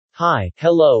Hi,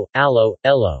 hello, allo,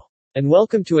 ello. And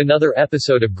welcome to another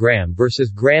episode of Graham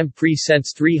vs. Graham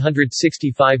Presents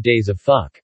 365 Days of Phuck.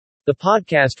 The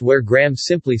podcast where Graham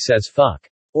simply says fuck.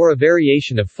 Or a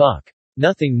variation of fuck.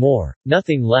 Nothing more,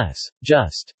 nothing less,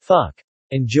 just fuck.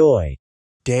 Enjoy.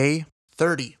 Day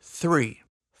 33.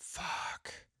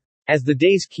 Fuck. As the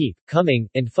days keep coming,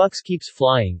 and fucks keeps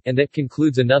flying, and that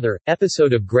concludes another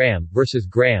episode of Graham vs.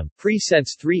 Graham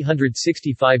Presents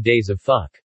 365 Days of Phuck.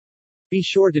 Be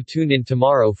sure to tune in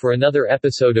tomorrow for another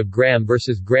episode of Graham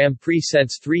vs. Graham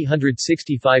Presents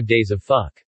 365 Days of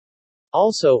Phuck.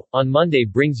 Also, on Monday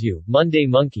brings you Monday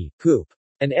Monkey Poop.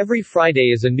 And every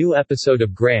Friday is a new episode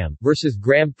of Graham vs.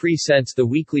 Graham Presents the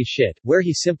Weekly Shit, where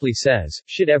he simply says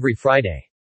shit every Friday.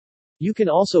 You can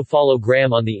also follow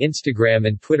Graham on the Instagram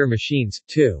and Twitter machines,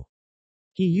 too.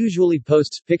 He usually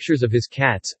posts pictures of his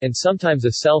cats, and sometimes a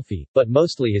selfie, but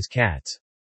mostly his cats.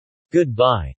 Goodbye.